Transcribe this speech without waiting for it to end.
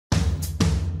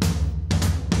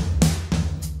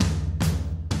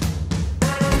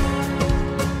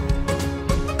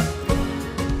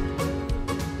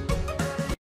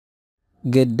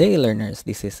Good day, learners.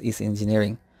 This is Easy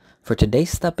Engineering. For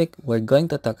today's topic, we're going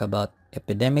to talk about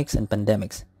epidemics and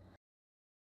pandemics.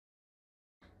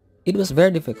 It was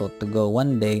very difficult to go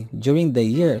one day during the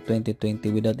year 2020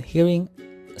 without hearing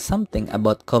something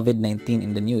about COVID-19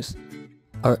 in the news.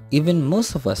 Or even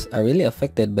most of us are really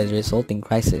affected by the resulting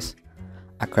crisis.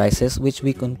 A crisis which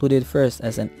we concluded first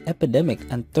as an epidemic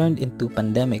and turned into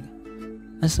pandemic.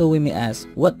 And so we may ask,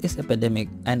 what is epidemic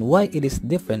and why it is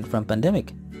different from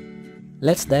pandemic?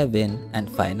 Let's dive in and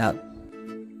find out.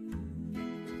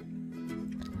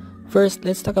 First,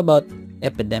 let's talk about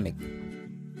epidemic.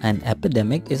 An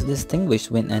epidemic is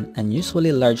distinguished when an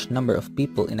unusually large number of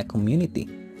people in a community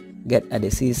get a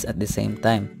disease at the same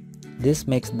time. This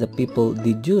makes the people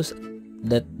deduce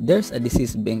that there's a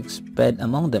disease being spread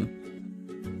among them.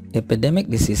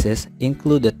 Epidemic diseases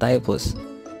include the typhus,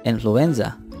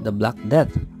 influenza, the Black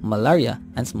Death, malaria,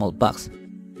 and smallpox.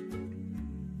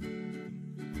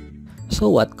 So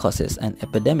what causes an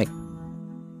epidemic?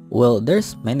 Well,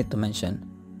 there's many to mention.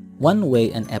 One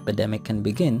way an epidemic can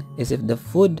begin is if the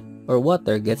food or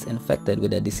water gets infected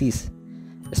with a disease,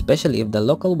 especially if the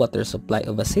local water supply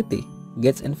of a city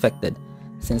gets infected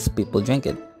since people drink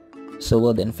it. So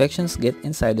will the infections get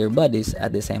inside their bodies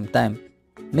at the same time,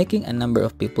 making a number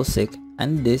of people sick,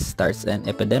 and this starts an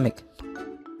epidemic.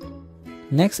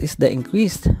 Next is the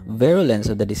increased virulence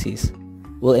of the disease.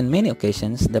 Well, in many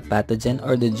occasions, the pathogen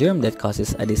or the germ that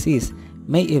causes a disease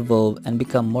may evolve and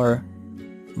become more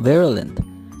virulent.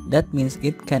 That means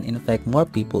it can infect more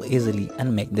people easily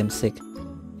and make them sick.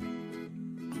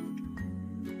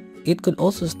 It could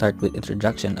also start with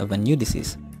introduction of a new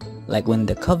disease, like when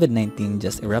the COVID-19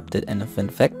 just erupted and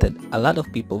infected a lot of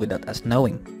people without us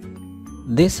knowing.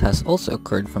 This has also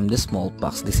occurred from the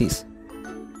smallpox disease.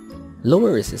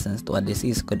 Lower resistance to a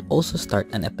disease could also start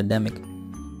an epidemic.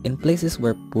 In places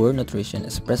where poor nutrition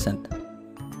is present,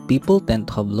 people tend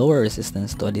to have lower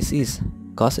resistance to a disease,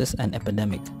 causes an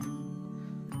epidemic.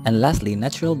 And lastly,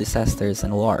 natural disasters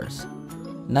and wars.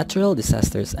 Natural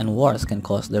disasters and wars can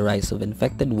cause the rise of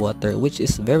infected water, which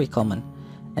is very common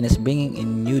and is bringing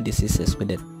in new diseases with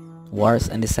it. Wars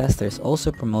and disasters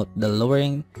also promote the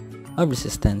lowering of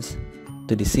resistance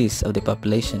to disease of the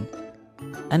population,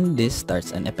 and this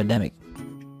starts an epidemic.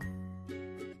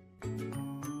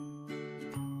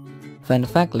 Fun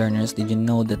fact, learners, did you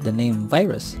know that the name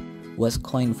virus was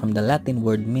coined from the Latin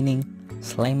word meaning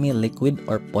slimy liquid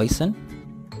or poison?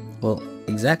 Well,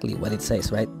 exactly what it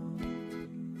says, right?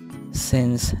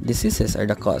 Since diseases are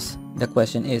the cause, the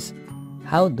question is,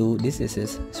 how do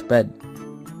diseases spread?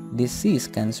 Disease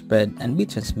can spread and be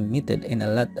transmitted in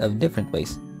a lot of different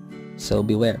ways, so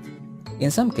beware.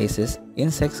 In some cases,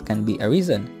 insects can be a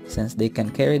reason since they can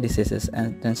carry diseases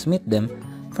and transmit them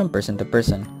from person to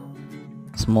person.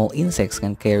 Small insects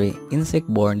can carry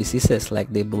insect-borne diseases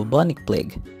like the bubonic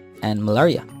plague and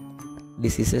malaria.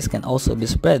 Diseases can also be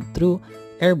spread through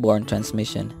airborne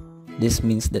transmission. This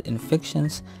means that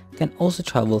infections can also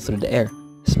travel through the air,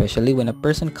 especially when a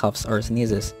person coughs or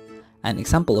sneezes. An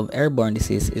example of airborne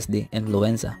disease is the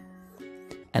influenza.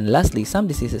 And lastly, some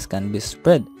diseases can be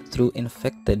spread through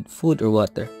infected food or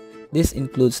water. This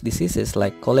includes diseases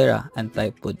like cholera and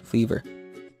typhoid fever.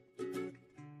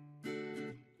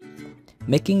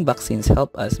 Making vaccines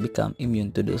help us become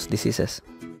immune to those diseases.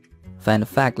 Fun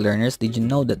fact, learners, did you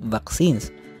know that vaccines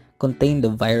contain the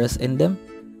virus in them?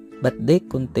 But they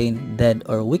contain dead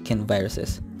or weakened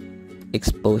viruses.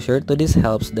 Exposure to this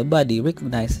helps the body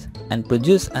recognize and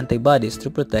produce antibodies to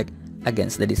protect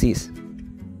against the disease.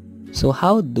 So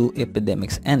how do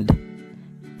epidemics end?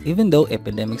 Even though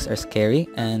epidemics are scary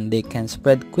and they can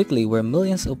spread quickly where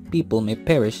millions of people may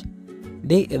perish,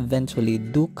 they eventually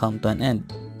do come to an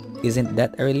end. Isn't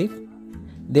that a relief?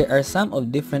 There are some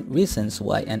of different reasons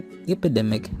why an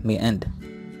epidemic may end.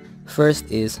 First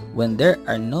is when there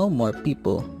are no more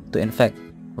people to infect,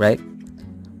 right?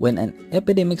 When an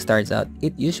epidemic starts out,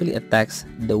 it usually attacks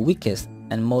the weakest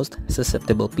and most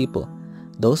susceptible people.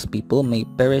 Those people may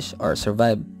perish or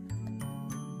survive.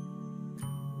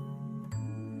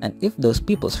 And if those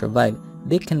people survive,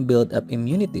 they can build up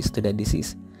immunities to the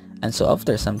disease. And so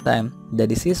after some time, the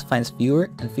disease finds fewer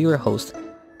and fewer hosts.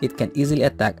 It can easily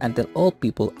attack until all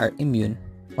people are immune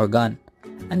or gone,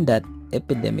 and that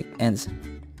epidemic ends.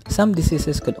 Some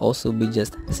diseases could also be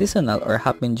just seasonal or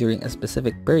happen during a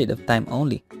specific period of time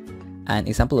only. An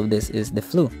example of this is the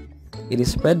flu. It is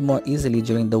spread more easily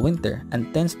during the winter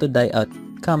and tends to die out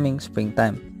coming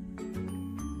springtime.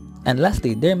 And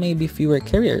lastly, there may be fewer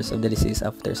carriers of the disease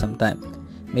after some time.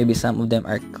 Maybe some of them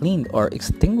are cleaned or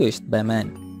extinguished by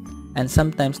man. And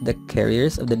sometimes the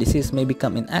carriers of the disease may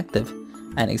become inactive.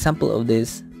 An example of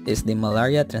this is the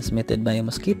malaria transmitted by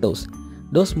mosquitoes,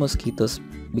 those mosquitoes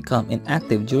become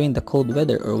inactive during the cold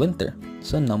weather or winter,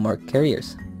 so no more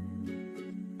carriers.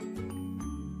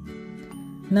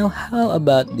 Now, how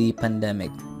about the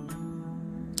pandemic?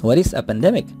 What is a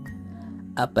pandemic?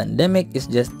 A pandemic is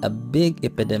just a big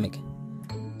epidemic.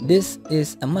 This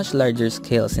is a much larger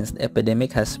scale since the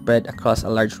epidemic has spread across a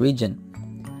large region,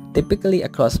 typically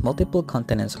across multiple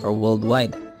continents or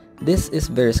worldwide. This is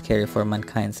very scary for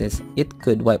mankind since it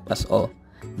could wipe us all.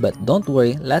 But don't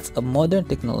worry, lots of modern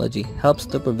technology helps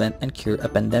to prevent and cure a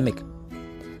pandemic.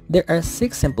 There are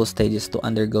 6 simple stages to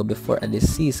undergo before a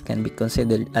disease can be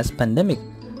considered as pandemic,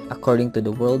 according to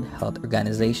the World Health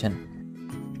Organization.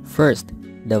 First,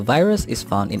 the virus is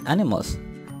found in animals,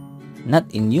 not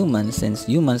in humans since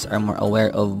humans are more aware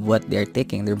of what they are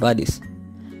taking in their bodies.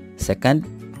 Second,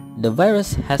 the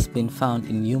virus has been found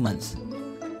in humans.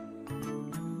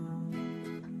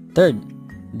 Third,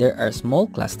 there are small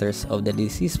clusters of the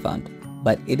disease found,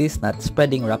 but it is not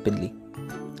spreading rapidly.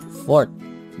 Fourth,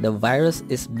 the virus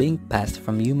is being passed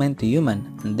from human to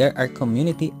human and there are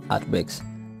community outbreaks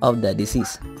of the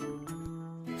disease.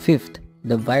 Fifth,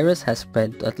 the virus has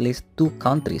spread to at least 2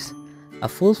 countries. A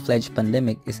full-fledged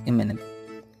pandemic is imminent.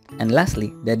 And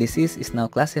lastly, the disease is now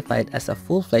classified as a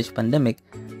full-fledged pandemic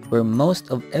where most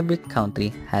of every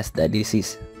country has the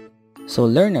disease. So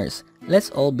learners, let's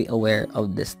all be aware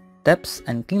of the steps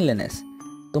and cleanliness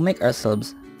to make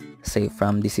ourselves safe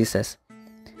from diseases.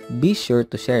 Be sure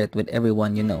to share it with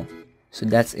everyone you know. So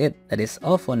that's it. That is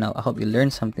all for now. I hope you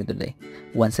learned something today.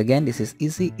 Once again, this is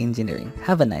Easy Engineering.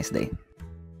 Have a nice day.